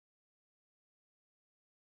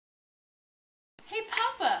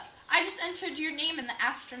entered your name in the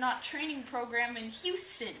Astronaut Training Program in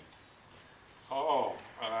Houston. Oh,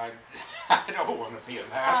 I don't want to be an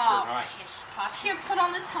astronaut. Oh, pish posh. Here, put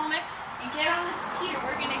on this helmet and get on this teeter.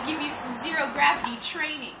 We're going to give you some zero gravity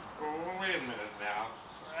training. Oh, wait a minute now.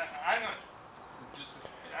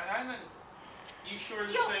 You sure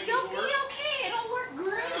this thing You'll will be work? okay. It'll work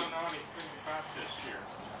great. I don't know anything about this here.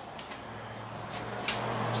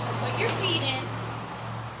 Just put your feet in.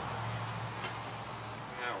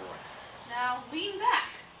 Now what? Now lean back.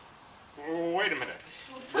 Oh, wait a minute.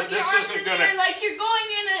 Put This your arms isn't in gonna... the air like you're going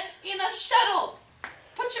in a shuttle.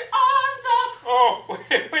 Put your arms up. Oh,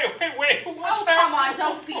 wait. What's Oh, come on.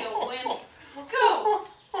 Don't be a wimp. Go.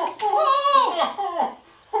 Oh.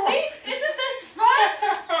 See? Isn't this fun?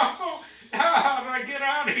 How do I get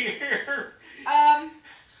out of here?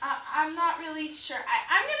 I'm not really sure.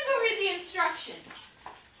 I'm going to go read the instructions.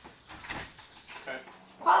 Okay.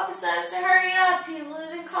 Papa says to hurry up. He's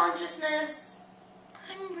losing consciousness.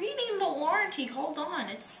 I'm reading the warranty. Hold on.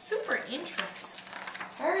 It's super interesting.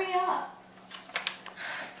 Hurry up.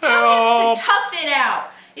 Tell him to tough it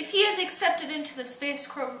out. If he is accepted into the space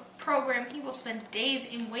program, he will spend days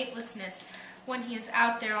in weightlessness when he is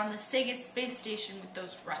out there on the Sega space station with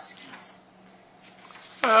those Ruskies.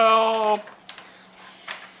 Help!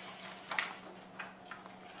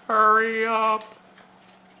 Hurry up!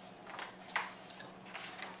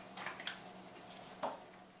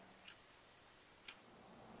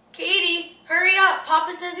 Katie, hurry up.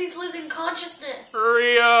 Papa says he's losing consciousness.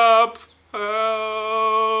 Hurry up!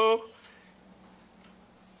 Oh!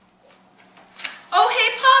 Oh,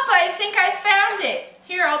 hey, Papa, I think I found it.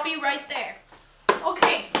 Here, I'll be right there.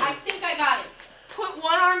 Okay, I think I got it. Put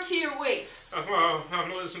one arm to your waist. Oh,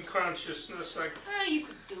 I'm losing consciousness. You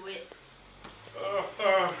could do it.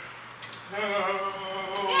 Oh.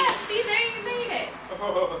 Yeah, see, there you made it.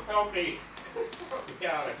 Oh, help me. Help me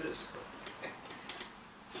out of this.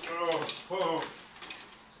 Oh.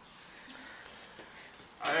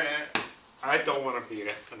 I don't want to be an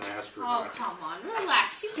astronaut. Oh, come on,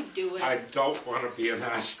 relax. You could do it. I don't want to be an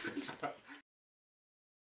astronaut.